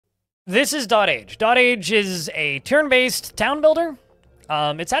this is dotAGE. dotAGE is a turn-based town builder.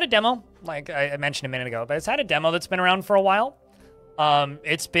 It's had a demo, like I mentioned a minute ago, but it's had a demo that's been around for a while.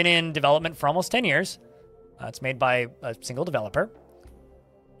 It's been in development for almost 10 years. It's made by a single developer.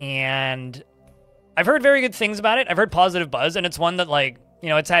 And I've heard very good things about it. I've heard positive buzz, and it's one that, like, you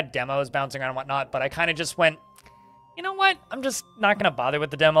know, it's had demos bouncing around and whatnot, but I kind of just went, you know what? I'm just not going to bother with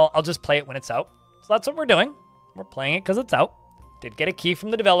the demo. I'll just play it when it's out. So that's what we're doing. We're playing it because it's out. Did get a key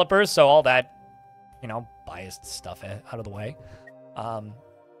from the developers, so all that, you know, biased stuff out of the way.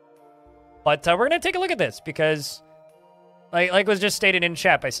 But we're going to take a look at this because, like was just stated in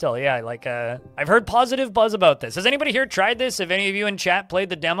chat by Still, yeah, like, I've heard positive buzz about this. Has anybody here tried this? Have any of you in chat played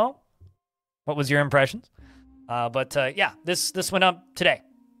the demo? What was your impressions? Yeah, this went up today.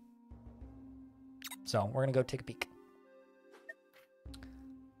 So we're going to go take a peek.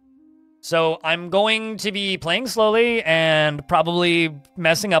 So I'm going to be playing slowly and probably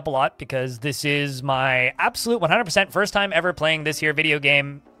messing up a lot because this is my absolute 100% first time ever playing this here video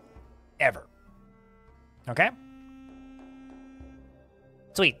game ever. Okay?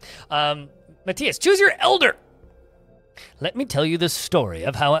 Sweet. Matthias, choose your elder. Let me tell you the story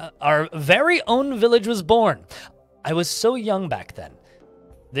of how our very own village was born. I was so young back then.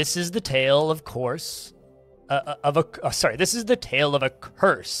 This is the tale, of course, this is the tale of a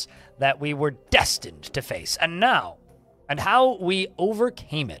curse that we were destined to face, and how we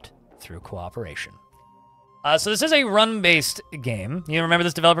overcame it through cooperation. So this is a run-based game. You remember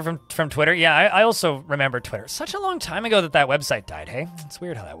this developer from Twitter? Yeah, I also remember Twitter. Such a long time ago that website died, hey? It's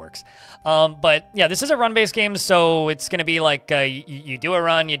weird how that works. But yeah, this is a run-based game, so it's going to be like you do a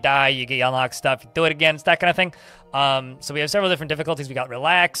run, you die, you unlock stuff, you do it again, it's that kind of thing. So we have several different difficulties. We got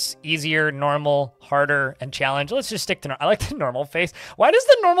relax, easier, normal, harder, and challenge. Let's just stick to I like the normal face. Why does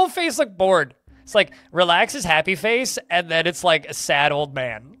the normal face look bored? It's like relax is happy face, and then it's like a sad old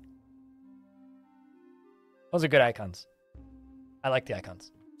man. Those are good icons. I like the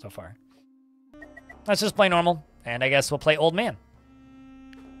icons so far. Let's just play normal, and I guess we'll play old man.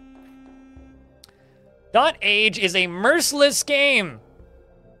 dotAGE is a merciless game.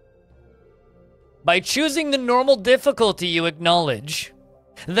 By choosing the normal difficulty, you acknowledge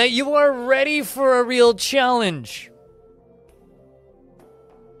that you are ready for a real challenge.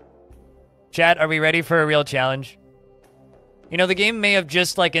 Chat, are we ready for a real challenge? You know, the game may have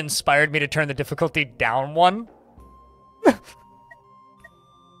just, like, inspired me to turn the difficulty down one.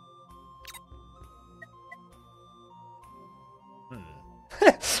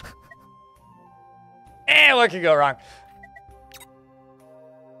 What could go wrong?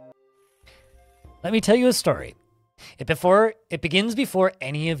 Let me tell you a story. It begins before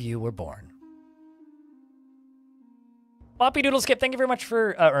any of you were born. Boppy Doodle Skip, thank you very much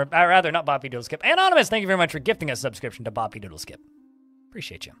for, or rather, not Boppy Doodle Skip. Anonymous, thank you very much for gifting us a subscription to Boppy Doodle Skip.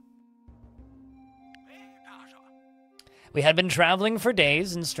 Appreciate you. We had been traveling for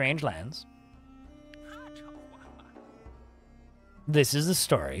days in strange lands. This is the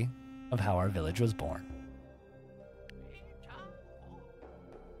story of how our village was born.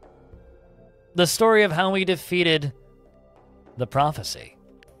 The story of how we defeated the prophecy.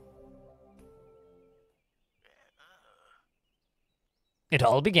 It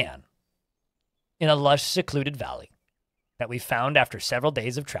all began in a lush, secluded valley that we found after several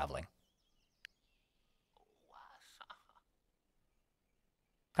days of traveling.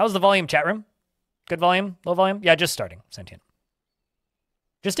 How's the volume, chat room? Good volume? Low volume? Yeah, just starting. Sentient.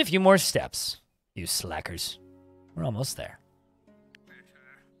 Just a few more steps, you slackers. We're almost there.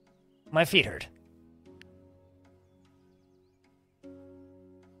 My feet hurt.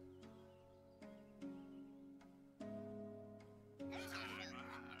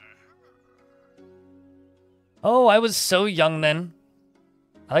 Oh, I was so young then.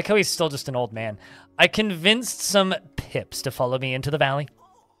 I like how he's still just an old man. I convinced some pips to follow me into the valley.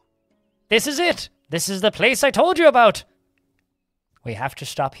 This is it. This is the place I told you about. We have to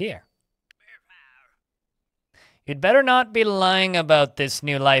stop here. You'd better not be lying about this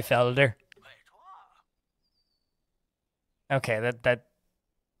new life, Elder. Okay, that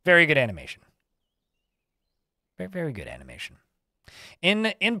very good animation. Very good animation.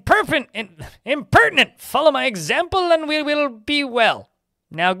 Impertinent! Follow my example and we will be well.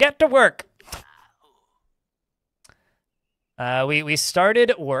 Now get to work. We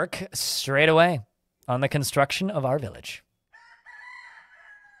started work straight away on the construction of our village.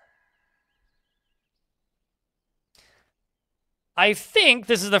 I think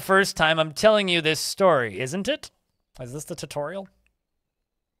this is the first time I'm telling you this story, isn't it? Is this the tutorial?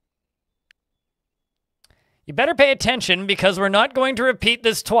 You better pay attention because we're not going to repeat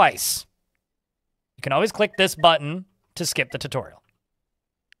this twice. You can always click this button to skip the tutorial.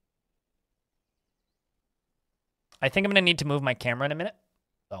 I think I'm going to need to move my camera in a minute.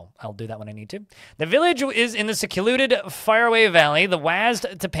 So I'll do that when I need to. The village is in the secluded, faraway valley.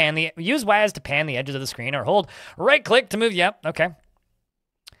 Use WAS to pan the edges of the screen, or hold right-click to move. Yep, okay.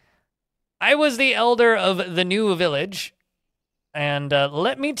 I was the elder of the new village, and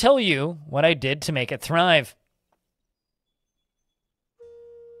let me tell you what I did to make it thrive.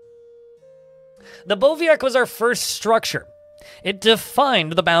 The Boviak was our first structure. It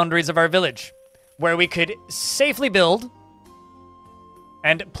defined the boundaries of our village, where we could safely build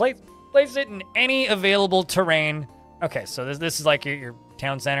and place it in any available terrain. Okay, so this is like your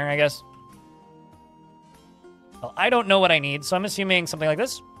town center, I guess. Well, I don't know what I need, so I'm assuming something like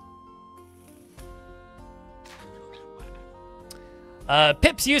this.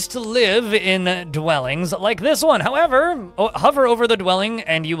 Pips used to live in dwellings like this one. However, hover over the dwelling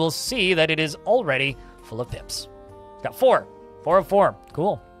and you will see that it is already full of pips. It's got 4. 4 of 4.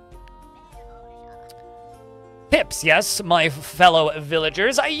 Cool. Pips, yes, my fellow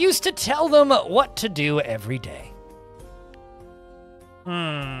villagers. I used to tell them what to do every day.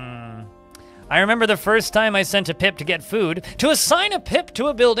 I remember the first time I sent a Pip to get food. To assign a Pip to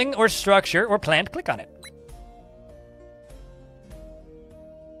a building or structure or plant, click on it.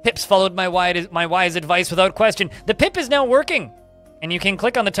 Pips followed my wise advice without question. The Pip is now working, and you can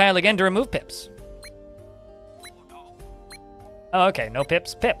click on the tile again to remove Pips. Oh, okay, no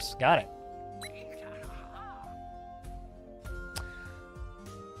Pips. Pips, got it.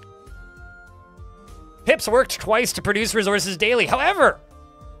 Pips worked twice to produce resources daily. However,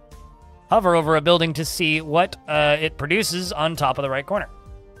 hover over a building to see what it produces on top of the right corner.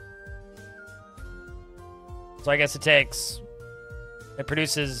 So I guess it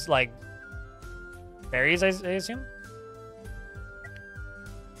produces, like, berries, I assume?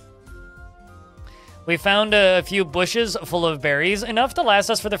 We found a few bushes full of berries, enough to last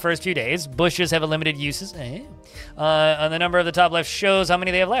us for the first few days. Bushes have a limited uses. And the number of the top left shows how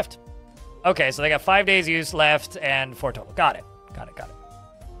many they have left. Okay, so they got 5 days use left and 4 total. Got it. Got it.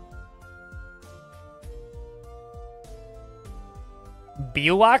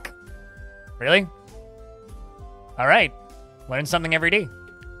 Biowak? Really? All right. Learn something every day.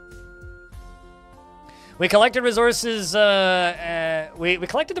 We collected resources. We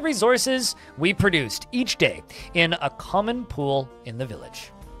collected the resources we produced each day in a common pool in the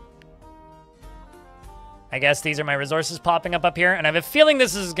village. I guess these are my resources popping up here, and I have a feeling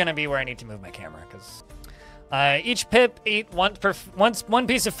this is going to be where I need to move my camera, because each Pip eat one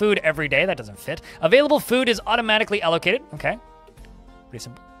piece of food every day. That doesn't fit. Available food is automatically allocated. Okay, pretty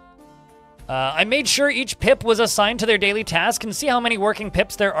simple. I made sure each Pip was assigned to their daily task and see how many working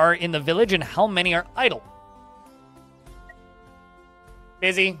Pips there are in the village and how many are idle.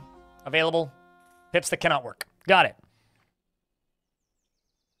 Busy, available, Pips that cannot work. Got it.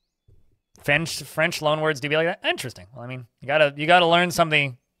 French loanwords do be like that. Interesting. Well, I mean, you gotta learn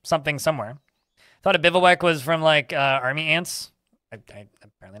something somewhere. Thought a bivouac was from like army ants.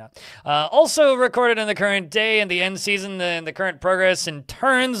 Apparently not. Also recorded in the current day and the end season, the current progress in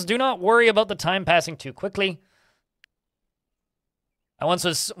turns. Do not worry about the time passing too quickly.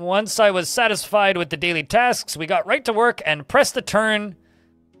 Once I was satisfied with the daily tasks, we got right to work and pressed the turn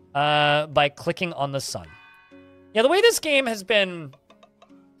by clicking on the sun. Yeah, the way this game has been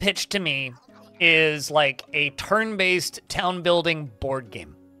pitched to me is like a turn-based town building board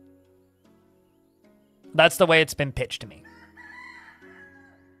game. That's the way it's been pitched to me.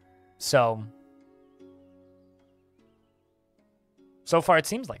 So far it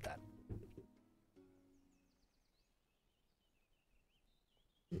seems like that.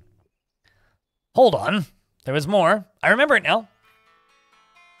 Hold on. There was more. I remember it now.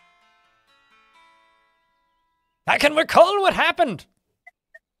 I can recall what happened.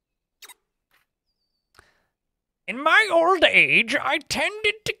 In my old age, I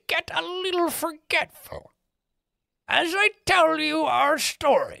tended to get a little forgetful. As I tell you our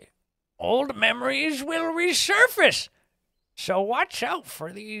story, old memories will resurface. So watch out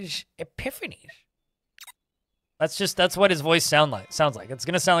for these epiphanies. That's what his voice sounds like. It's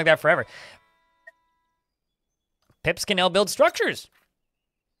gonna sound like that forever. Pips can now build structures.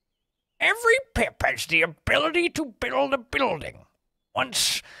 Every Pip has the ability to build a building.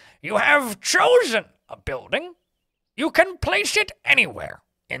 Once you have chosen a building, you can place it anywhere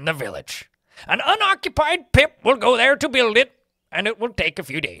in the village. An unoccupied Pip will go there to build it, and it will take a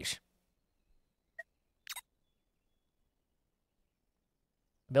few days.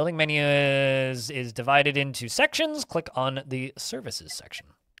 Building menu is divided into sections. Click on the services section.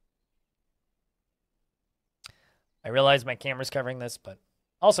 I realize my camera's covering this, but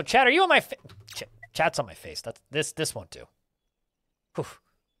also, chat, are you on my face? Chat's on my face. This won't do. Whew.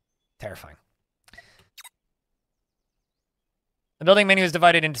 Terrifying. The building menu is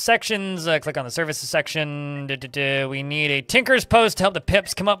divided into sections. Click on the services section. We need a tinker's post to help the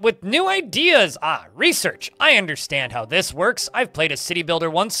pips come up with new ideas. Research. I understand how this works. I've played a city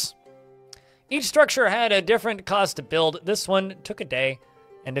builder once. Each structure had a different cost to build. This one took a day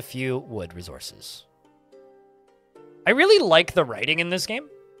and a few wood resources. I really like the writing in this game.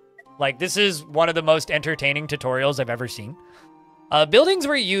 Like, this is one of the most entertaining tutorials I've ever seen. Buildings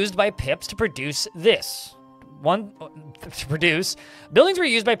were used by pips to produce this. Buildings were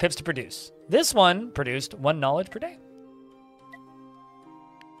used by pips to produce. This one produced 1 knowledge per day.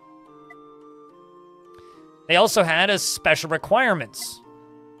 They also had special requirements.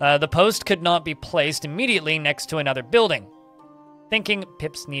 The post could not be placed immediately next to another building, thinking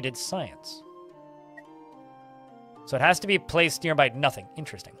pips needed science. So it has to be placed nearby nothing.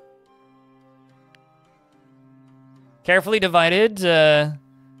 Interesting. Carefully divided,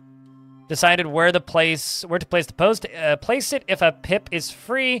 decided where to place the post. Place it if a pip is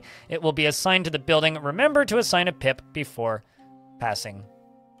free. It will be assigned to the building. Remember to assign a pip before passing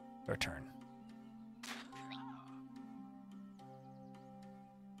your turn.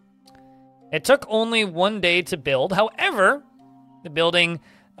 It took only 1 day to build. However, the building,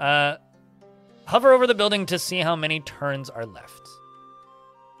 hover over the building to see how many turns are left.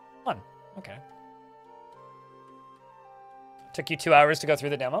 1. Okay. Took you 2 hours to go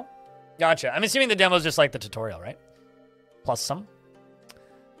through the demo? Gotcha. I'm assuming the demo is just like the tutorial, right? Plus some.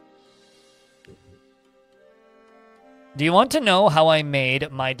 Do you want to know how I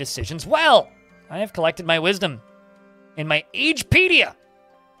made my decisions? Well, I have collected my wisdom in my Agepedia.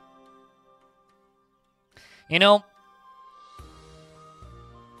 You know,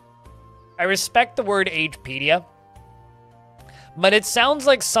 I respect the word Agepedia, but it sounds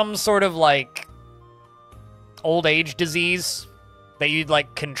like some sort of like old age disease that you'd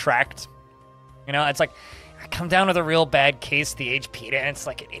like contract. You know, it's like I come down with a real bad case of the Agepedia, and it's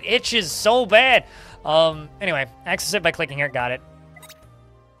like it itches so bad. Anyway, access it by clicking here. Got it.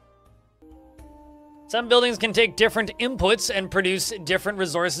 Some buildings can take different inputs and produce different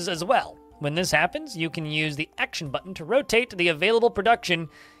resources as well. When this happens, you can use the action button to rotate the available production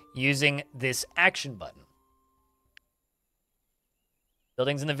using this action button.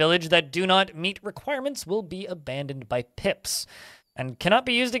 Buildings in the village that do not meet requirements will be abandoned by pips and cannot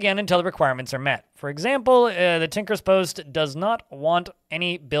be used again until the requirements are met. For example, the Tinker's Post does not want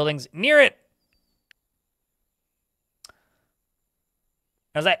any buildings near it.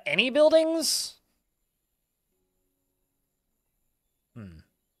 Is that any buildings?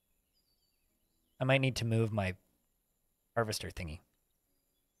 I might need to move my harvester thingy.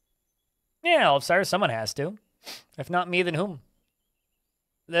 Yeah, Elfsire, someone has to. If not me, then whom?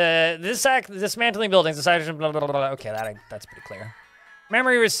 Dismantling buildings, decided blah, blah, blah, blah. Okay, that's pretty clear.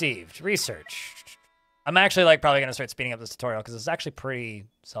 Memory received. Research. I'm actually like probably gonna start speeding up this tutorial because it's actually pretty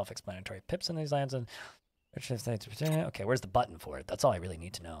self-explanatory. Pips in these lands and okay, where's the button for it? That's all I really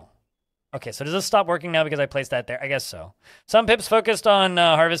need to know. Okay, so does this stop working now because I placed that there? I guess so. Some pips focused on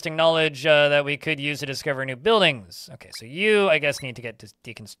harvesting knowledge that we could use to discover new buildings. Okay, so you, I guess, need to get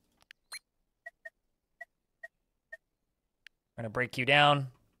deconstructed. I'm gonna break you down.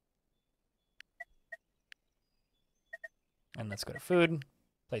 And let's go to food.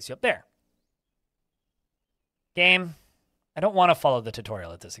 Place you up there. Game. I don't want to follow the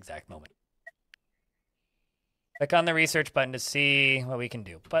tutorial at this exact moment. Click on the research button to see what we can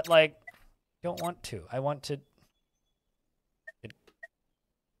do. But, like, don't want to. I want to...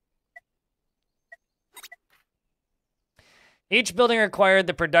 Each building required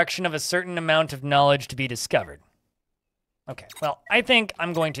the production of a certain amount of knowledge to be discovered. Okay, well, I think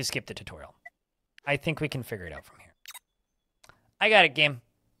I'm going to skip the tutorial. I think we can figure it out from here. I got it, game.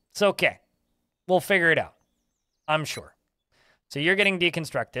 It's okay. We'll figure it out. I'm sure. So you're getting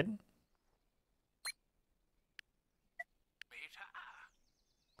deconstructed.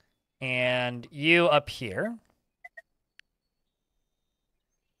 And you up here.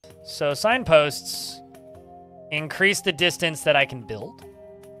 So signposts increase the distance that I can build.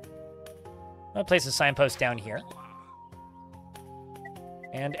 I'm gonna place a signpost down here.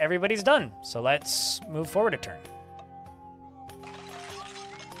 And everybody's done. So let's move forward a turn.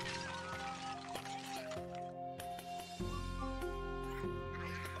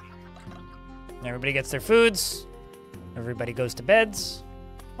 Everybody gets their foods. Everybody goes to beds.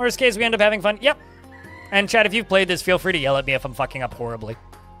 Worst case, we end up having fun. Yep. And chat, if you've played this, feel free to yell at me if I'm fucking up horribly.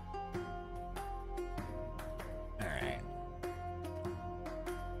 All right.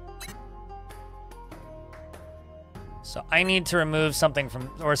 So I need to remove something from,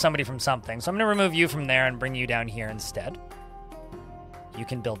 or somebody from something. So I'm going to remove you from there and bring you down here instead. You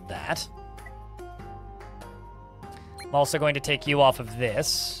can build that. I'm also going to take you off of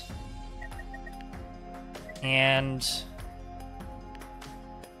this. And...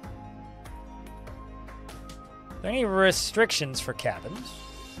 are there any restrictions for cabins?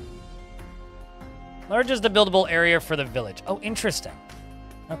 Large is the buildable area for the village. Oh, interesting.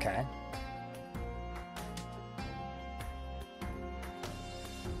 Okay.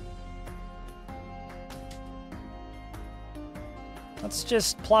 Let's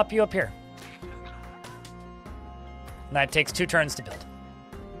just plop you up here. And that takes 2 turns to build.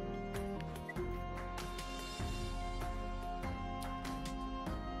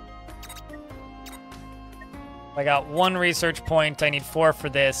 I got 1 research point. I need 4 for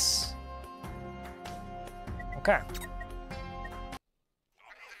this. Okay.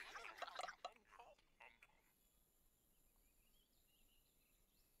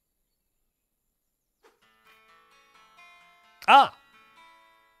 Ah!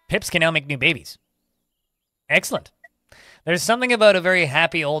 Pips can now make new babies. Excellent. There's something about a very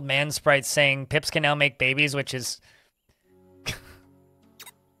happy old man sprite saying Pips can now make babies, which is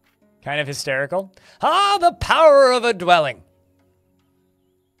kind of hysterical. Ah, the power of a dwelling.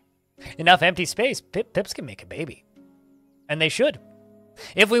 Enough empty space, Pips can make a baby. And they should.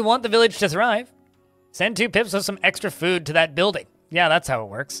 If we want the village to thrive, send 2 Pips with some extra food to that building. Yeah, that's how it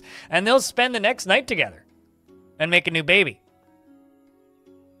works. And they'll spend the next night together and make a new baby.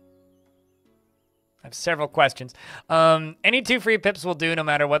 I have several questions. Any 2 free Pips will do no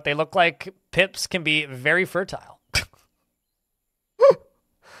matter what they look like. Pips can be very fertile.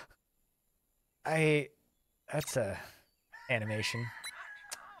 That's a animation.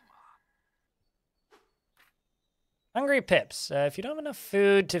 Hungry Pips. If you don't have enough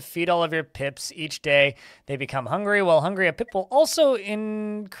food to feed all of your Pips each day, they become hungry. While hungry, a Pip will also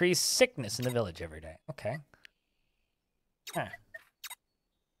increase sickness in the village every day. Okay. Huh.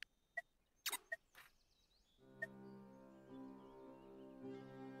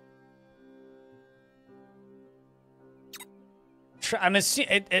 I'm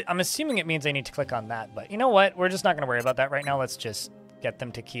assuming it means I need to click on that, but you know what? We're just not going to worry about that right now. Let's just get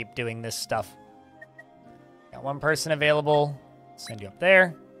them to keep doing this stuff. Got 1 person available. Send you up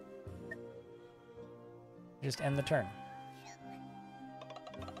there. Just end the turn.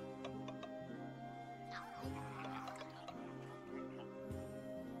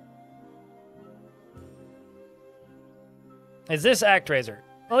 Is this ActRaiser?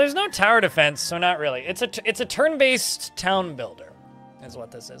 Well, there's no tower defense, so not really. It's a turn-based town builder, is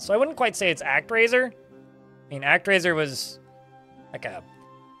what this is. So I wouldn't quite say it's ActRaiser. I mean, ActRaiser was like a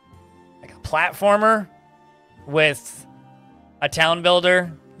platformer with a town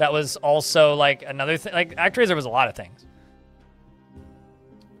builder that was also like another thing. Like ActRaiser was a lot of things.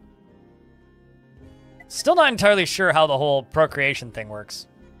 Still not entirely sure how the whole procreation thing works,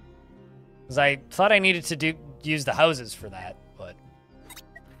 because I thought I needed to use the houses for that, but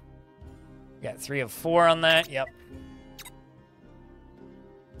got 3 of 4 on that. Yep.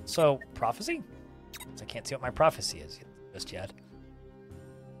 So prophecy? I can't see what my prophecy is just yet.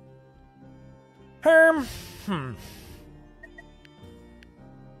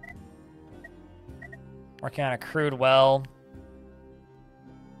 Working on a crude well.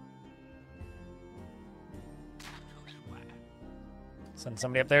 Send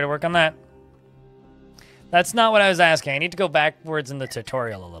somebody up there to work on that. That's not what I was asking. I need to go backwards in the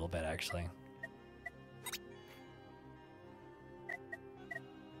tutorial a little bit, actually.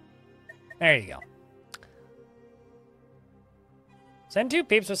 There you go. Send 2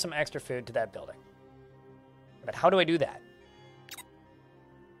 Peeps with some extra food to that building. But how do I do that?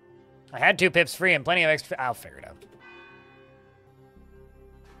 I had 2 Pips free and plenty of extra... I'll figure it out.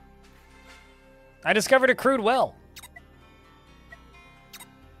 I discovered a crude well.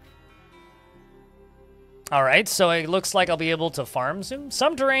 All right, so it looks like I'll be able to farm soon.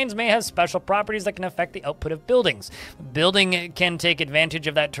 Some terrains may have special properties that can affect the output of buildings. Building can take advantage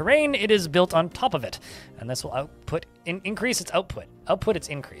of that terrain. It is built on top of it, and this will increase its output. Output its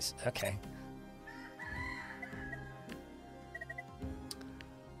increase. Okay.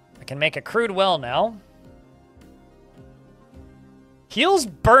 I can make a crude well now. Heals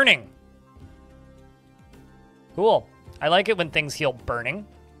burning. Cool. I like it when things heal burning.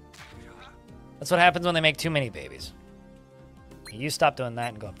 That's what happens when they make too many babies. You stop doing that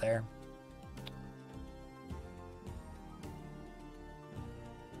and go up there.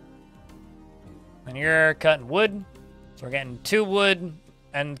 And you're cutting wood. So we're getting 2 wood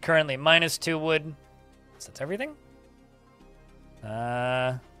and currently -2 wood. So that's everything?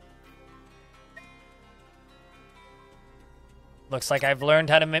 Looks like I've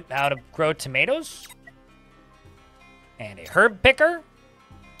learned how to grow tomatoes. And a herb picker.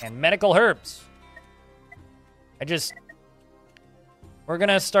 And medical herbs. I just we're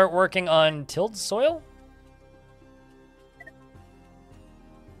gonna start working on tilled soil.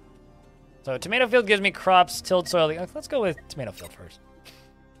 So tomato field gives me crops, tilled soil. Let's go with tomato field first.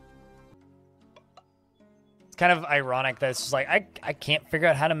 It's kind of ironic that it's just like, I can't figure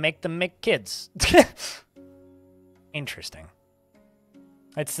out how to make them make kids. Interesting.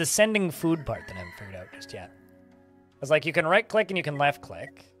 It's the sending food part that I haven't figured out just yet. It's like you can right click and you can left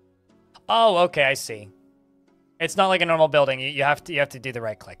click. Oh, okay, I see. It's not like a normal building. You have to do the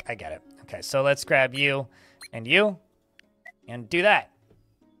right click. I get it. Okay, so let's grab you and do that.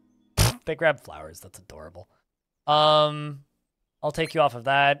 They grab flowers. That's adorable. I'll take you off of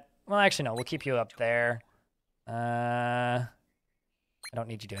that. Well, actually, no. We'll keep you up there. I don't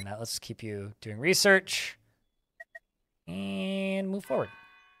need you doing that. Let's keep you doing research. And move forward.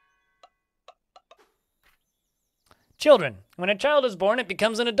 Children. When a child is born, it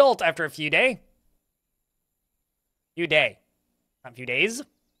becomes an adult after a few days. Not few days.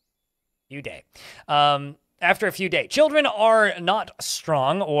 Few day. After a few days. Children are not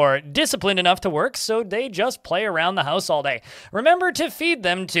strong or disciplined enough to work, so they just play around the house all day. Remember to feed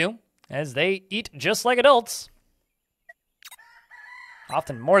them too, as they eat just like adults.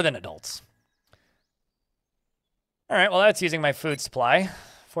 Often more than adults. All right, well, that's using my food supply.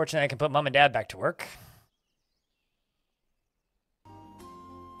 Fortunately, I can put mom and dad back to work.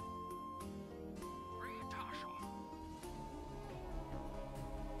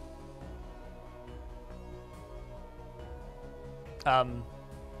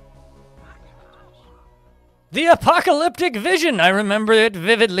 The apocalyptic vision. I remember it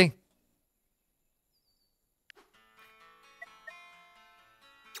vividly.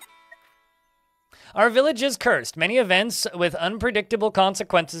 Our village is cursed. Many events with unpredictable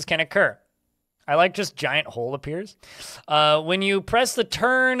consequences can occur. I like just giant hole appears. When you press the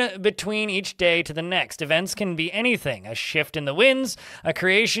turn between each day to the next, events can be anything. A shift in the winds, a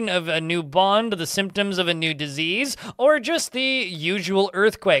creation of a new bond, the symptoms of a new disease, or just the usual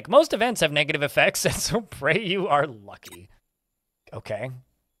earthquake. Most events have negative effects, and so pray you are lucky. Okay.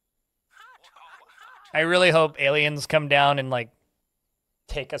 I really hope aliens come down and, like,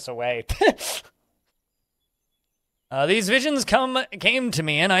 take us away. These visions came to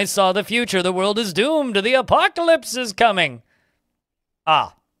me, and I saw the future. The world is doomed. The apocalypse is coming.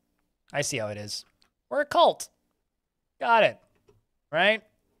 Ah, I see how it is. We're a cult. Got it. Right?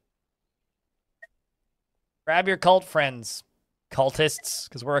 Grab your cult friends. Cultists,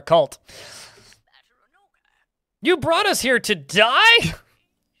 because we're a cult. You brought us here to die?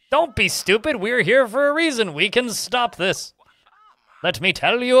 Don't be stupid. We're here for a reason. We can stop this. Let me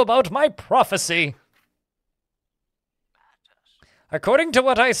tell you about my prophecy. According to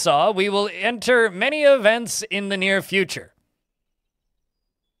what I saw, we will enter many events in the near future.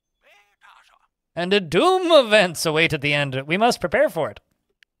 And a doom events await at the end. We must prepare for it.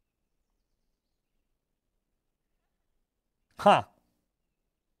 Huh.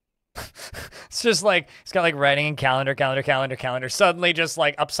 It's just like, it's got like writing in calendar. Suddenly just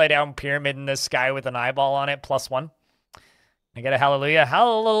like upside down pyramid in the sky with an eyeball on it, +1. I get a hallelujah.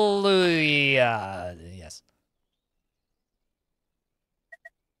 Hallelujah. Yes.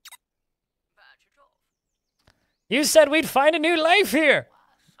 You said we'd find a new life here.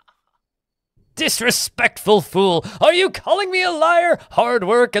 Disrespectful fool. Are you calling me a liar? Hard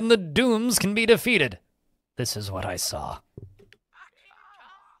work and the dooms can be defeated. This is what I saw.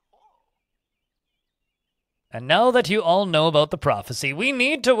 And now that you all know about the prophecy, we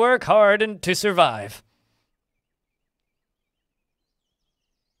need to work hard and to survive.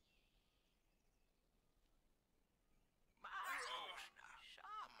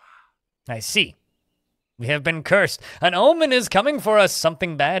 I see. We have been cursed. An omen is coming for us.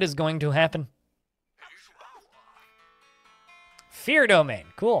 Something bad is going to happen. Fear domain.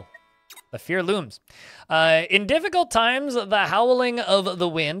 Cool. The fear looms. In difficult times, the howling of the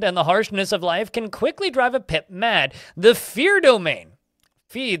wind and the harshness of life can quickly drive a pip mad. The fear domain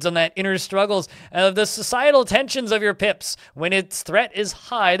feeds on that inner struggles of the societal tensions of your pips. When its threat is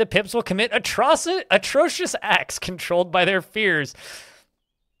high, the pips will commit atrocious acts controlled by their fears.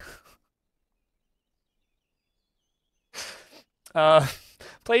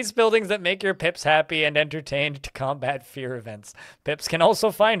 Place buildings that make your pips happy and entertained to combat fear events. Pips can also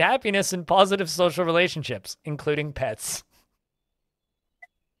find happiness in positive social relationships, including pets.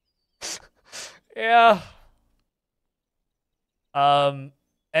 Yeah. An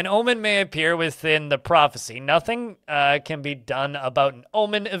omen may appear within the prophecy. Nothing can be done about an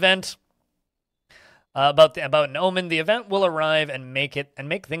omen event. About an omen, the event will arrive and make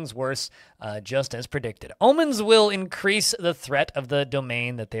things worse, just as predicted. Omens will increase the threat of the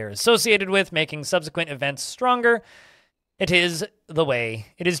domain that they are associated with, making subsequent events stronger. It is the way.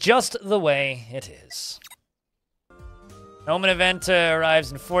 It is just the way it is. Omen event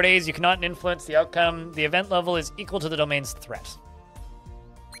arrives in 4 days. You cannot influence the outcome. The event level is equal to the domain's threat.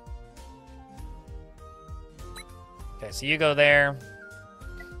 Okay, so you go there,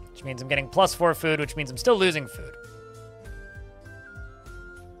 which means I'm getting +4 food, which means I'm still losing food.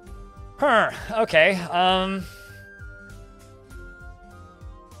 Okay, I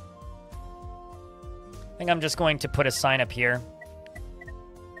think I'm just going to put a sign up here.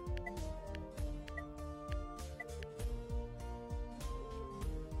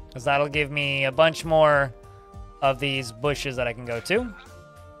 Because that'll give me a bunch more of these bushes that I can go to.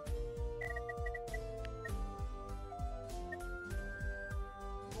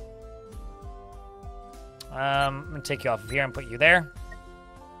 I'm going to take you off of here and put you there.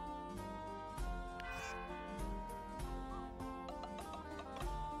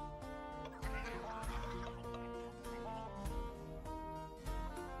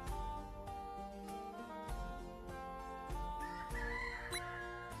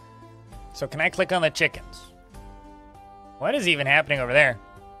 So can I click on the chickens? What is even happening over there?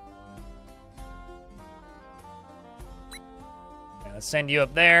 Okay, let's send you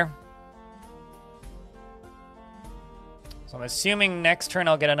up there. So I'm assuming next turn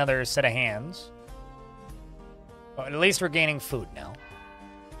I'll get another set of hands. But at least we're gaining food now.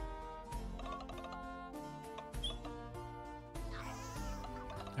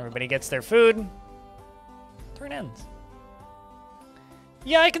 Everybody gets their food. Turn ends.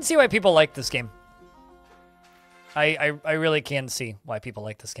 Yeah, I can see why people like this game. I really can see why people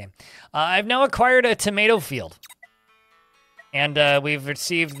like this game. I've now acquired a tomato field. And we've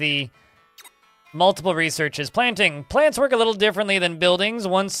received the multiple researches. Planting. Plants work a little differently than buildings.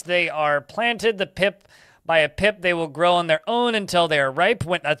 Once they are planted, by a pip, they will grow on their own until they are ripe.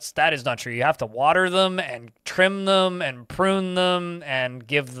 That is not true. You have to water them and trim them and prune them and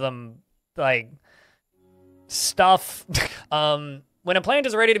give them, like, stuff. When a plant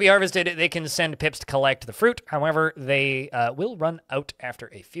is ready to be harvested, they can send pips to collect the fruit. However, they will run out after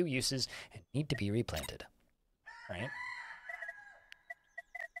a few uses and need to be replanted. All right.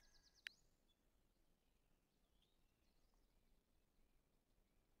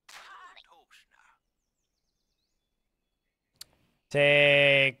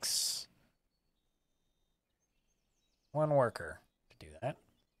 Takes 1 worker to do that.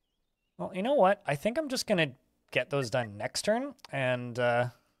 Well, you know what? I think I'm just going to get those done next turn, and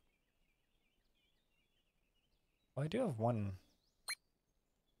well, I do have 1.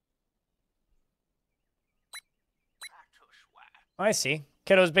 Oh, I see.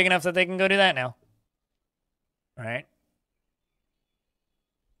 Kiddo's big enough that they can go do that now. All right.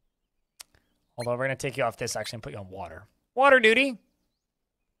 Although we're going to take you off this actually and put you on water. Water duty.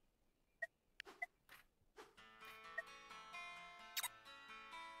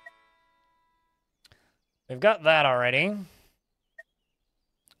 We've got that already. So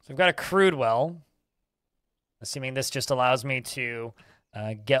we've got a crude well. Assuming this just allows me to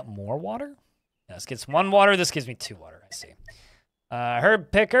get more water. Yeah, this gets 1 water. This gives me 2 water. I see.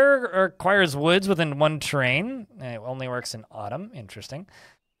 Herb picker requires woods within 1 terrain. It only works in autumn. Interesting.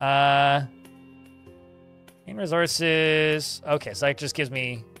 In resources. Okay, so that just gives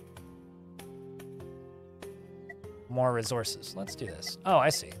me more resources. Let's do this. Oh, I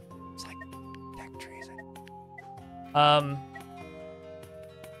see. It's like deck trees.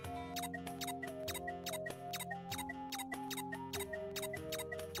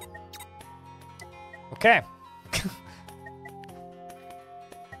 Okay.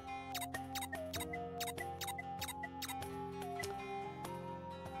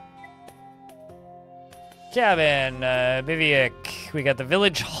 Cabin, bivouac. We got the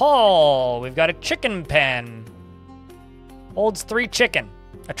village hall. We've got a chicken pen. Holds 3 chicken.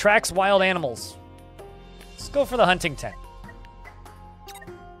 Attracts wild animals. Let's go for the hunting tent.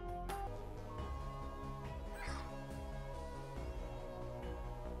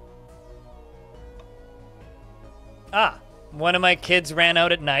 Ah, one of my kids ran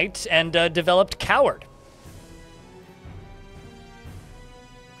out at night and developed coward.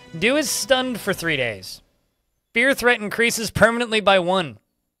 Dew is stunned for 3 days. Fear threat increases permanently by 1.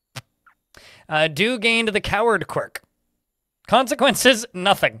 Dew gained the coward quirk. Consequences,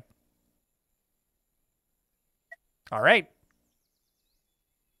 nothing. All right.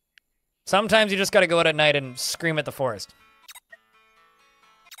 Sometimes you just got to go out at night and scream at the forest.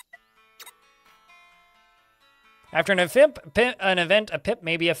 After an event, a pip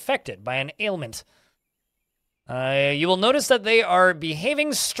may be affected by an ailment. You will notice that they are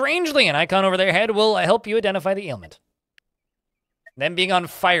behaving strangely. An icon over their head will help you identify the ailment. Them being on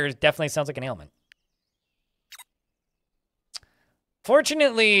fire definitely sounds like an ailment.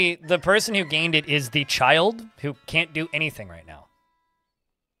 Fortunately, the person who gained it is the child who can't do anything right now.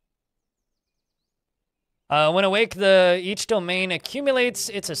 When awake, each domain accumulates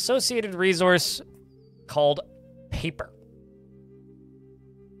its associated resource called paper.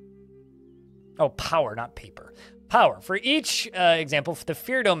 Oh, power, not paper. Power. For each example, the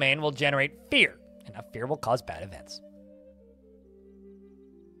fear domain will generate fear. Enough fear will cause bad events.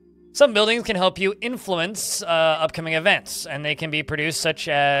 Some buildings can help you influence upcoming events, and they can be produced such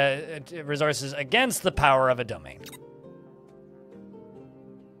as resources against the power of a domain.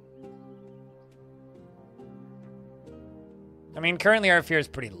 I mean, currently our fear is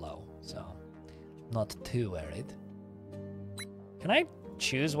pretty low, so not too worried. Can I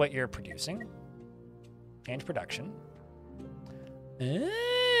choose what you're producing? Change production.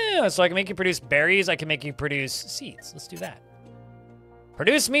 So I can make you produce berries, I can make you produce seeds. Let's do that.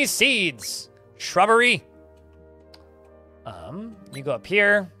 Produce me seeds! Shrubbery! You go up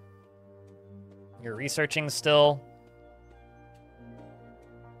here. You're researching still.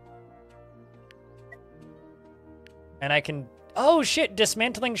 And I can... Oh, shit!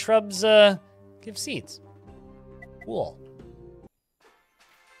 Dismantling shrubs, give seeds. Cool.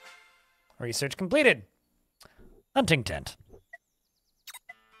 Research completed. Hunting tent.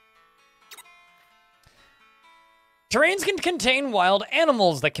 Terrains can contain wild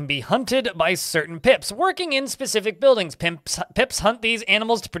animals that can be hunted by certain pips. Working in specific buildings, pips hunt these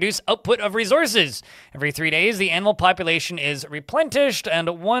animals to produce output of resources. Every 3 days, the animal population is replenished, and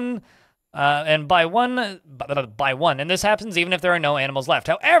by one. And this happens even if there are no animals left.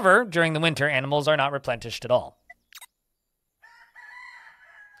 However, during the winter, animals are not replenished at all.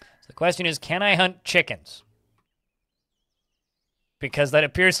 So the question is, can I hunt chickens? Because that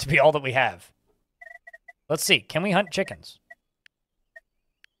appears to be all that we have. Let's see. Can we hunt chickens?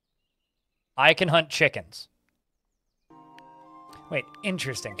 I can hunt chickens. Wait,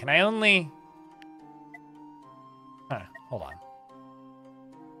 interesting. Can I only... Huh, hold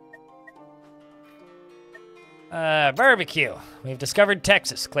on. Barbecue. We've discovered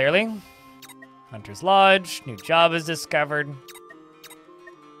Texas, clearly. Hunter's Lodge. New job is discovered.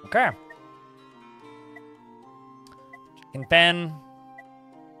 Okay. Chicken pen.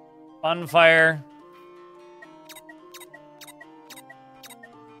 Bonfire.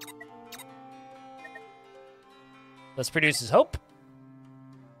 This produces hope.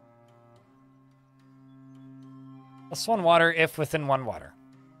 +1 water if within 1 water.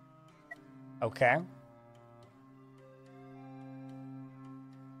 Okay.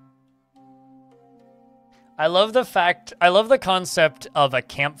 I love the concept of a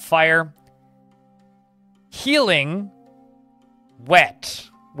campfire healing wet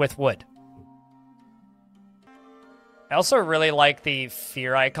with wood. I also really like the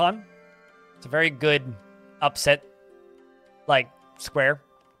fear icon. It's a very good upset, like, square.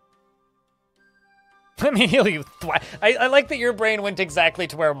 Let me heal you. I like that your brain went exactly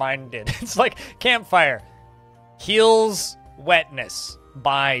to where mine did. It's like campfire. Heals wetness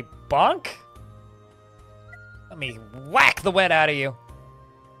by bonk. Let me whack the wet out of you.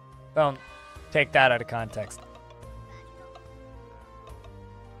 Don't take that out of context.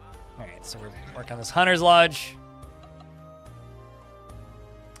 Alright, so we're working on this Hunter's Lodge.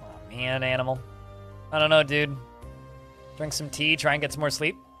 Oh man, animal. I don't know, dude. Drink some tea, try and get some more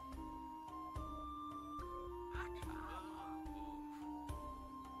sleep.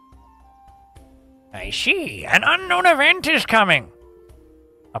 I see. An unknown event is coming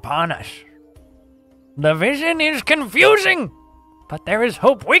upon us. The vision is confusing, but there is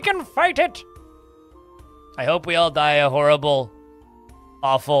hope. We can fight it. I hope we all die a horrible,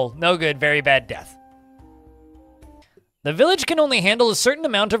 awful, no good, very bad death. The village can only handle a certain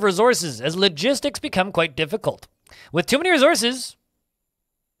amount of resources, as logistics become quite difficult. With too many resources,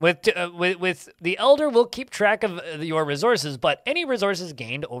 with the Elder will keep track of your resources, but any resources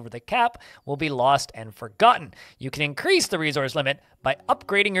gained over the cap will be lost and forgotten. You can increase the resource limit by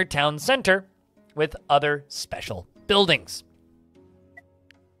upgrading your town center with other special buildings.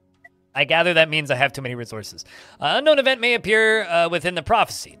 I gather that means I have too many resources. Unknown event may appear within the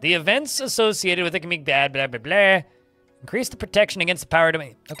prophecy. The events associated with it can be bad, blah, blah, blah. Increase the protection against the power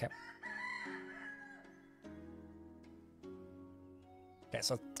domain. Okay. Okay,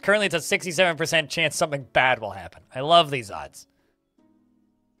 so currently it's a 67% chance something bad will happen. I love these odds.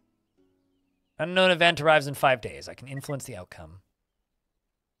 Unknown event arrives in 5 days. I can influence the outcome.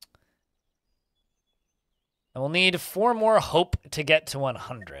 I will need 4 more hope to get to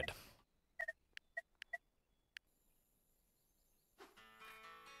 100.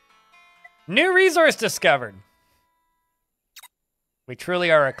 New resource discovered. We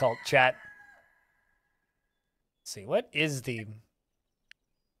truly are a cult, chat. Let's see, what is the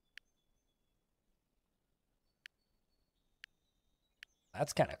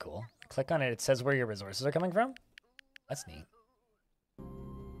That's kind of cool. Click on it. It says where your resources are coming from. That's neat.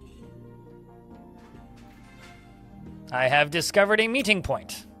 I have discovered a meeting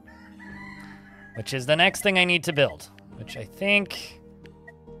point, which is the next thing I need to build, which I think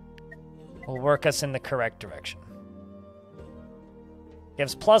will work us in the correct direction.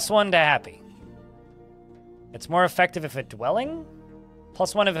 Gives +1 to happy. It's more effective if a dwelling.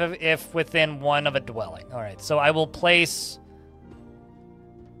 +1 if within one of a dwelling. All right, so I will place...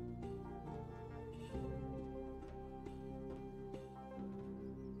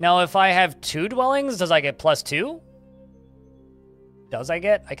 Now, if I have 2 dwellings, does I get +2? Does I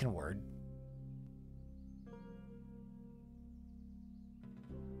get? I can word.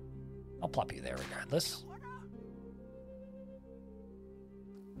 I'll plop you there regardless.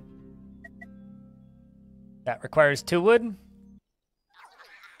 That requires 2 wood.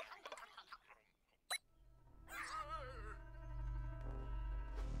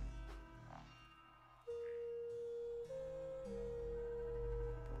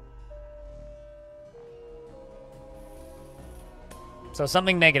 So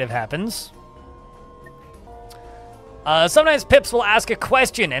something negative happens. Sometimes Pips will ask a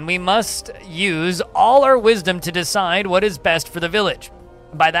question, and we must use all our wisdom to decide what is best for the village.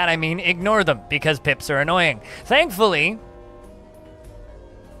 By that I mean ignore them, because Pips are annoying. Thankfully,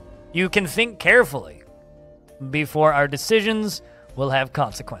 you can think carefully before our decisions will have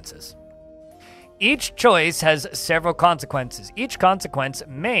consequences. Each choice has several consequences. Each consequence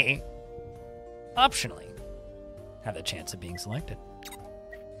may, optionally, have the chance of being selected.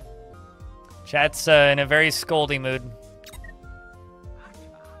 Chat's in a very scoldy mood.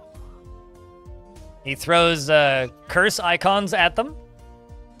 He throws curse icons at them.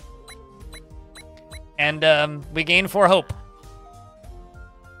 And we gain 4 hope.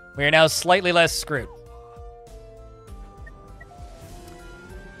 We are now slightly less screwed.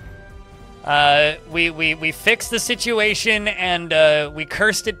 We fixed the situation, and we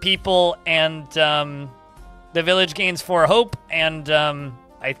cursed at people, and the village gains 4 hope, and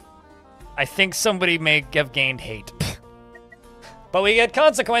I think somebody may have gained hate. But we get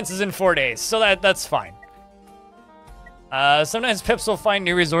consequences in 4 days, so that's fine. Sometimes Pips will find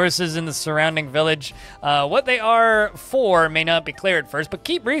new resources in the surrounding village. What they are for may not be clear at first, but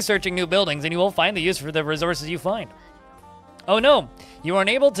keep researching new buildings and you will find the use for the resources you find. Oh no, you are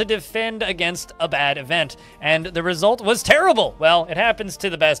unable to defend against a bad event, and the result was terrible. Well, it happens to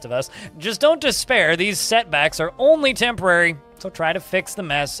the best of us. Just don't despair, these setbacks are only temporary, so try to fix the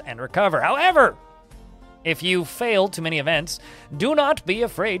mess and recover. However, if you fail too many events, do not be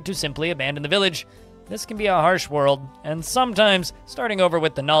afraid to simply abandon the village. This can be a harsh world, and sometimes starting over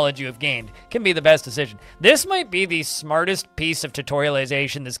with the knowledge you have gained can be the best decision. This might be the smartest piece of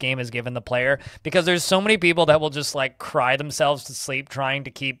tutorialization this game has given the player, because there's so many people that will just, like, cry themselves to sleep trying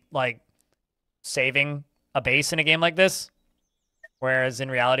to keep, like, saving a base in a game like this. Whereas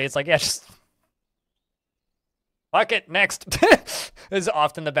in reality, it's like, yeah, just... fuck it, next. Is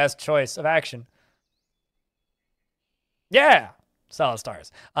often the best choice of action. Yeah! Solid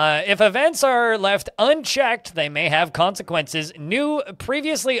stars. If events are left unchecked, they may have consequences. New,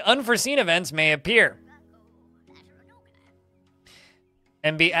 previously unforeseen events may appear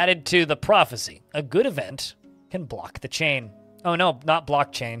and be added to the prophecy. A good event can block the chain. Oh no, not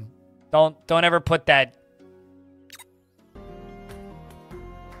blockchain. Don't ever put that.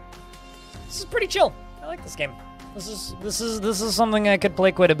 This is pretty chill. I like this game. This is something I could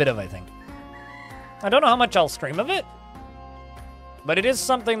play quite a bit of, I think. I don't know how much I'll stream of it, but it is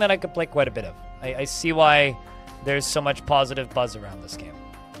something that I could play quite a bit of. I see why there's so much positive buzz around this game.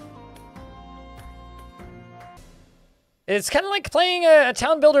 It's kind of like playing a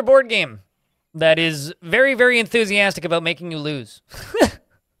town builder board game that is very, very enthusiastic about making you lose.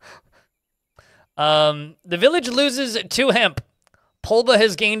 The village loses 2 hemp. Pulba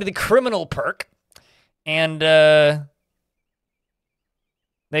has gained the criminal perk. And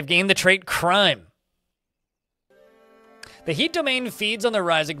they've gained the trait crime. The heat domain feeds on the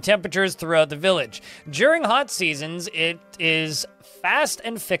rising temperatures throughout the village. During hot seasons, it is fast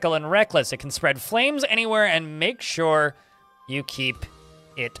and fickle and reckless. It can spread flames anywhere and make sure you keep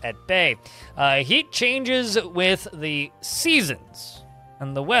it at bay. Heat changes with the seasons,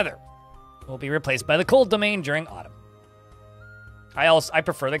 and the weather will be replaced by the cold domain during autumn. I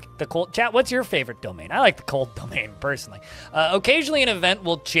prefer the cold. Chat, what's your favorite domain? I like the cold domain, personally. Occasionally, an event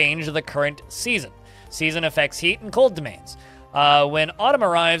will change the current season. Season affects heat and cold domains. When autumn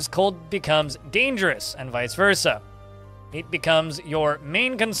arrives, cold becomes dangerous, and vice versa. Heat becomes your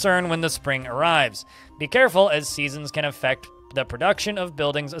main concern when the spring arrives. Be careful, as seasons can affect the production of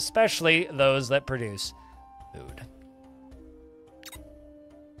buildings, especially those that produce food.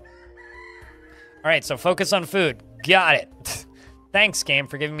 All right, so focus on food. Got it. Thanks, game,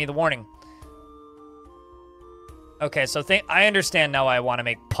 for giving me the warning. Okay, so I understand now why I want to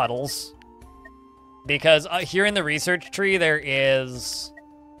make puddles. Because here in the research tree, there is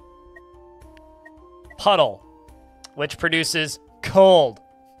puddle, which produces cold.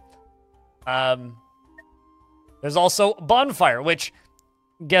 There's also bonfire, which,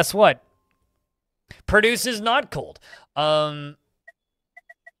 guess what? Produces not cold.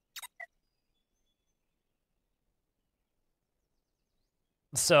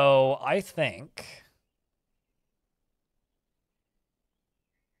 So I think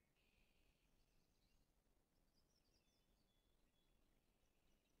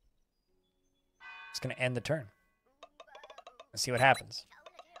it's going to end the turn. Let's see what happens.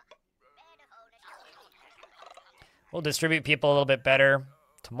 We'll distribute people a little bit better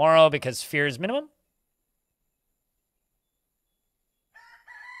tomorrow because fear is minimum.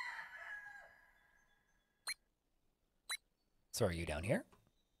 So are you down here?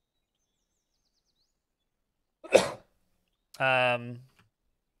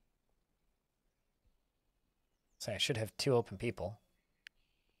 So I should have 2 open people.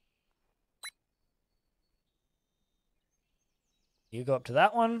 You go up to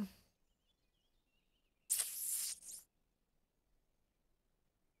that one.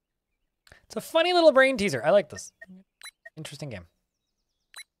 It's a funny little brain teaser. I like this. Interesting game.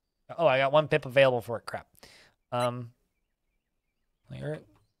 Oh, I got 1 pip available for it. Crap.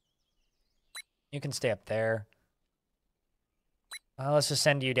 You can stay up there. Let's just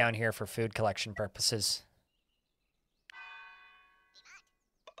send you down here for food collection purposes.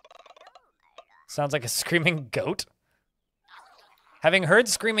 Sounds like a screaming goat. Having heard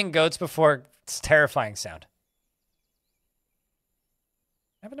screaming goats before, it's a terrifying sound.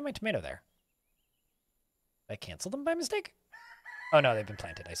 What happened to my tomato there? Did I cancel them by mistake? Oh no, they've been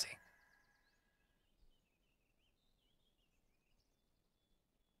planted, I see.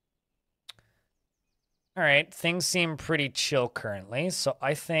 All right, things seem pretty chill currently, so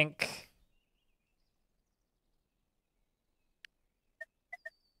I think...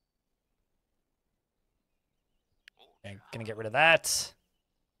 Okay, gonna get rid of that.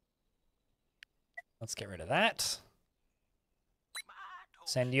 Let's get rid of that.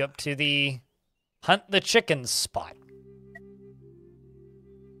 Send you up to the hunt the chickens spot.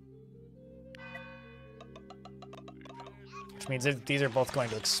 Which means that these are both going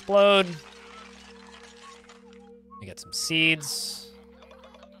to explode. We get some seeds.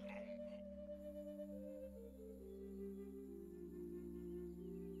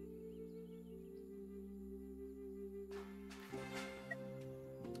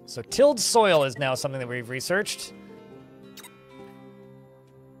 So tilled soil is now something that we've researched.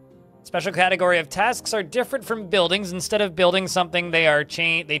 Special category of tasks are different from buildings. Instead of building something,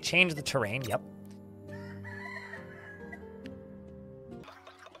 they change the terrain. Yep.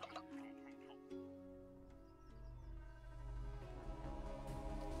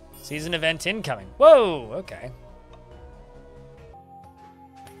 Season event incoming. Whoa, okay.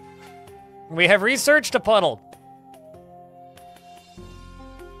 We have researched a puddle.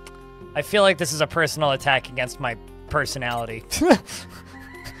 I feel like this is a personal attack against my personality.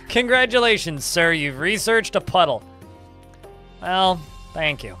 Congratulations, sir. You've researched a puddle. Well,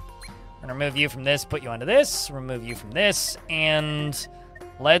 thank you. I'm gonna remove you from this, put you onto this, remove you from this, and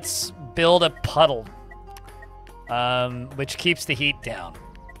let's build a puddle. Which keeps the heat down.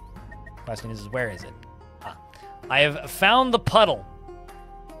 Question is, where is it? Ah, I have found the puddle.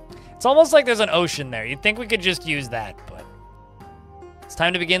 It's almost like there's an ocean there. You'd think we could just use that, but it's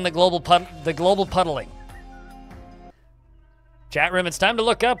time to begin the global puddling. Chat room, it's time to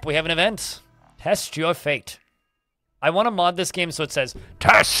look up. We have an event. Test your fate. I want to mod this game so it says,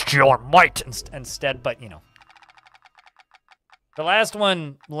 test your might instead, but, you know. The last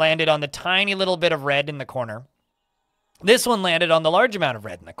one landed on the tiny little bit of red in the corner. This one landed on the large amount of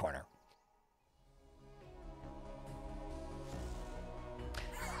red in the corner.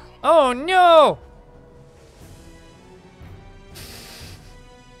 Oh, no!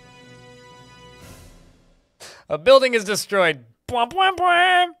 A building is destroyed. Bwah, bwah,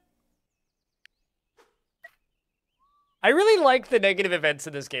 bwah. I really like the negative events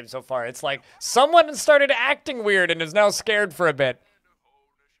in this game so far. It's like someone started acting weird and is now scared for a bit.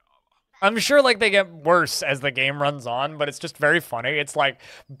 I'm sure like they get worse as the game runs on, but it's just very funny. It's like,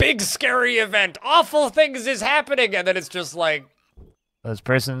 big scary event, awful things is happening, and then it's just like, those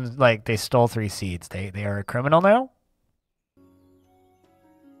persons, like, they stole 3 seeds. They are a criminal now?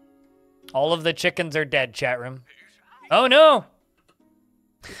 All of the chickens are dead, chat room. Oh no!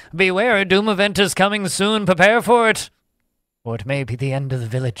 Beware, a doom event is coming soon. Prepare for it. Or it may be the end of the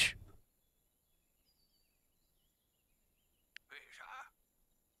village.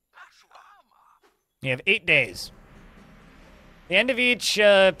 You have 8 days. The end of each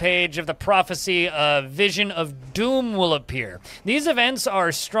page of the prophecy, a vision of doom will appear. These events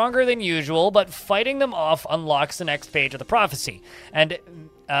are stronger than usual, but fighting them off unlocks the next page of the prophecy, and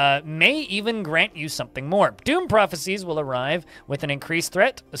may even grant you something more. Doom prophecies will arrive with an increased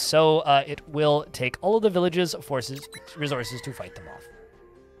threat, so it will take all of the village's resources to fight them off.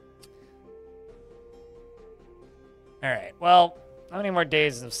 All right, well, how many more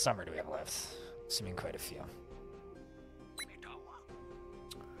days of summer do we have left? Assuming quite a few.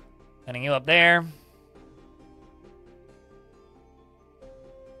 Sending you up there.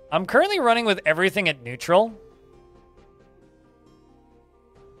 I'm currently running with everything at neutral.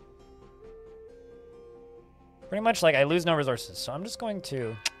 Pretty much like I lose no resources, so I'm just going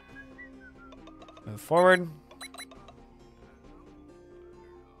to move forward.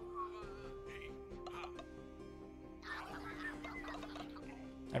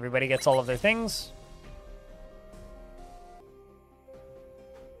 Everybody gets all of their things.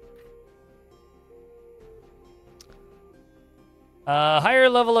 Higher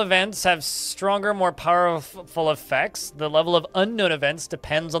level events have stronger, more powerful effects. The level of unknown events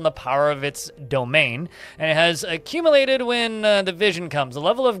depends on the power of its domain, and it has accumulated when the vision comes. The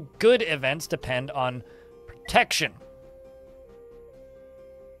level of good events depend on protection.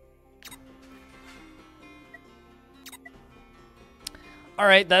 All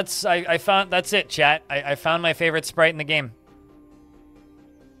right, that's it, chat. I found my favorite sprite in the game.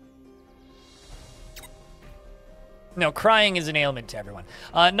 No, crying is an ailment to everyone.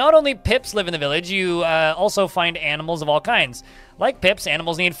 Not only pips live in the village, you also find animals of all kinds. Like pips,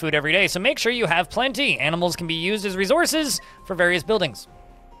 animals need food every day, so make sure you have plenty. Animals can be used as resources for various buildings.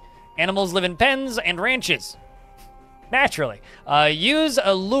 Animals live in pens and ranches. Naturally. Use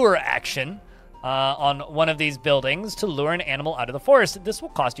a lure action on one of these buildings to lure an animal out of the forest. This will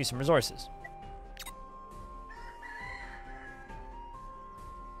cost you some resources.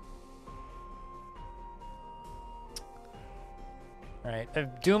 All right, a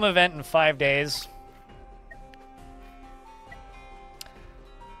Doom event in 5 days.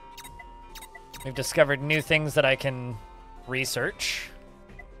 We've discovered new things that I can research.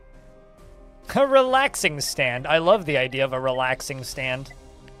 A relaxing stand. I love the idea of a relaxing stand.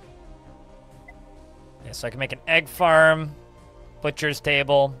 Yeah, so I can make an egg farm, butcher's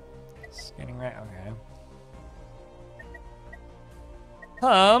table. Scanning right, okay.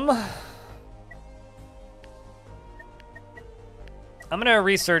 I'm gonna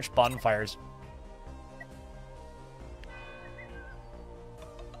research bonfires.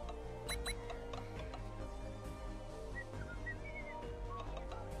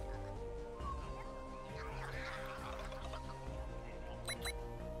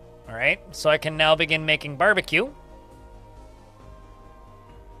 All right, so I can now begin making barbecue.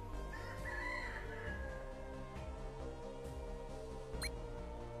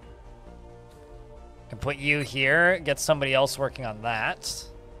 Can put you here, get somebody else working on that.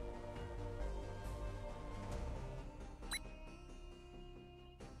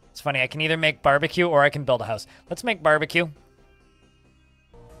 It's funny, I can either make barbecue or I can build a house. Let's make barbecue.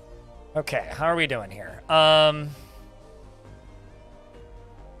 Okay, how are we doing here? I'm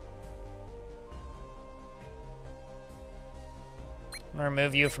gonna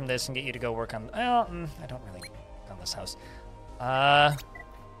remove you from this and get you to go work on, I don't really work on this house.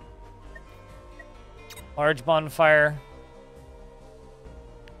 Large bonfire.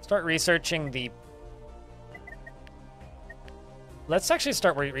 Start researching the... Let's actually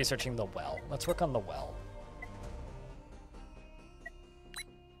start researching the well. Let's work on the well.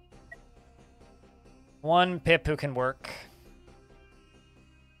 One pip who can work.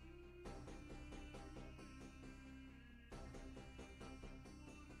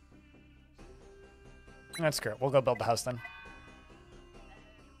 That's great. We'll go build the house then.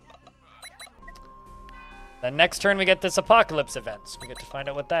 The next turn we get this apocalypse event. So we get to find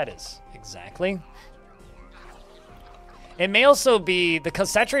out what that is. Exactly. It may also be, the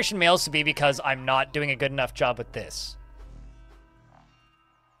saturation may also be because I'm not doing a good enough job with this.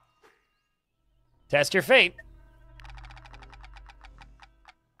 Test your fate.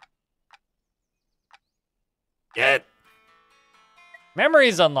 Get.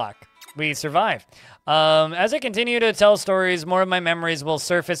 Memories unlock. We survive. As I continue to tell stories, more of my memories will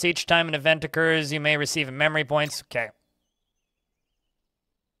surface each time an event occurs. You may receive memory points. Okay.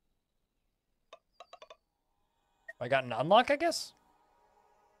 I got an unlock, I guess?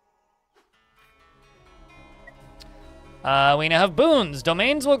 We now have boons.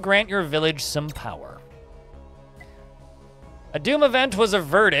 Domains will grant your village some power. A doom event was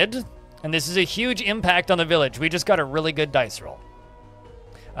averted, and this is a huge impact on the village. We just got a really good dice roll.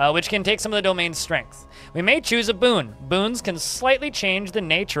 which can take some of the domain's strength. We may choose a boon. Boons can slightly change the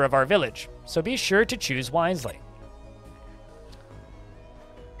nature of our village, so be sure to choose wisely.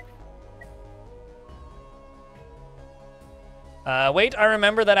 Wait, I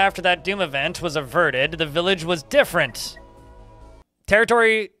remember that after that Doom event was averted, the village was different.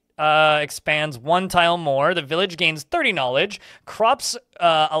 Territory expands 1 tile more. The village gains 30 knowledge. Crops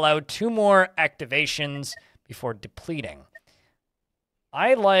allow 2 more activations before depleting.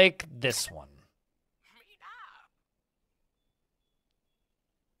 I like this one.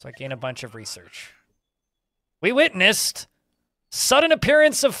 So I gain a bunch of research. We witnessed sudden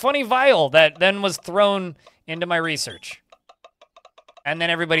appearance of funny vial that then was thrown into my research. And then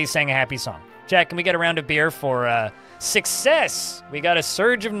everybody sang a happy song. Jack, can we get a round of beer for success? We got a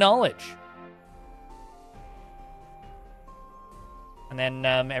surge of knowledge. And then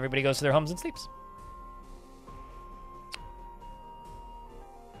everybody goes to their homes and sleeps.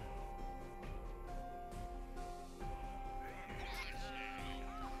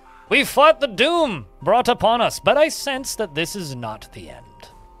 We fought the doom brought upon us, but I sense that this is not the end.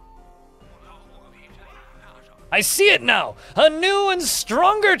 I see it now! A new and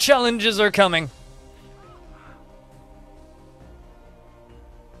stronger challenges are coming!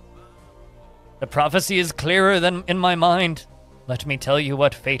 The prophecy is clearer than in my mind. Let me tell you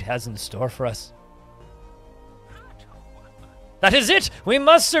what fate has in store for us. That is it! We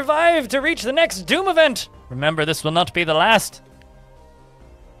must survive to reach the next Doom event! Remember, this will not be the last.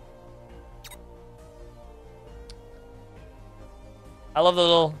 I love the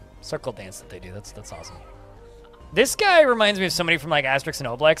little circle dance that they do. That's awesome. This guy reminds me of somebody from like Asterix and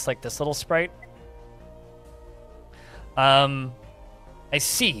Obelix, like this little sprite. I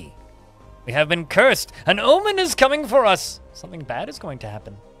see. We have been cursed. An omen is coming for us. Something bad is going to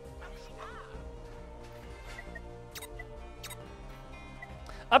happen.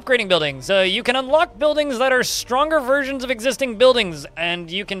 Upgrading buildings. You can unlock buildings that are stronger versions of existing buildings,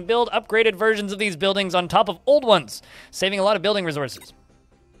 and you can build upgraded versions of these buildings on top of old ones, saving a lot of building resources.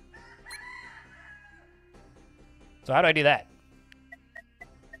 So how do I do that?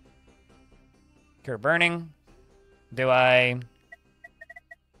 Cure burning. Do I...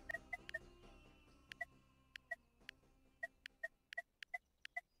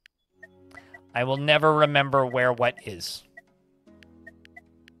 I will never remember where what is.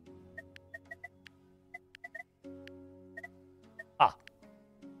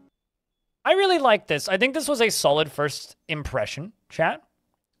 I really like this. I think this was a solid first impression, chat.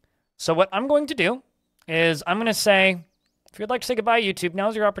 So what I'm going to do is I'm going to say, if you'd like to say goodbye, YouTube,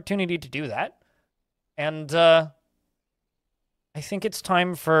 now's your opportunity to do that. And I think it's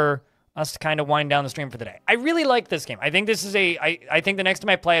time for us to kind of wind down the stream for the day. I really like this game. I think this is I think the next time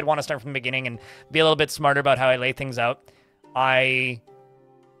I play, I'd want to start from the beginning and be a little bit smarter about how I lay things out. I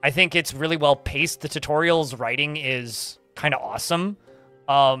think it's really well paced. The tutorials writing is kind of awesome.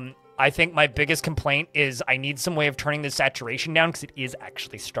 I think my biggest complaint is I need some way of turning the saturation down because it is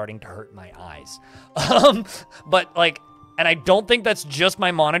actually starting to hurt my eyes. But like, and I don't think that's just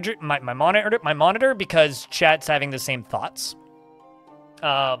my monitor, my monitor because chat's having the same thoughts.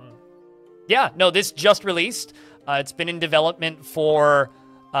 Yeah, no, this just released. It's been in development for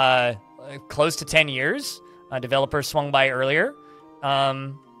close to 10 years. Developers swung by earlier.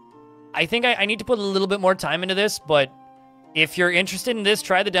 I think I need to put a little bit more time into this, but if you're interested in this,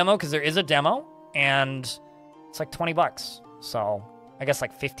 try the demo, because there is a demo, and it's like $20. So I guess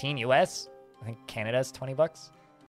like 15 US. I think Canada's $20.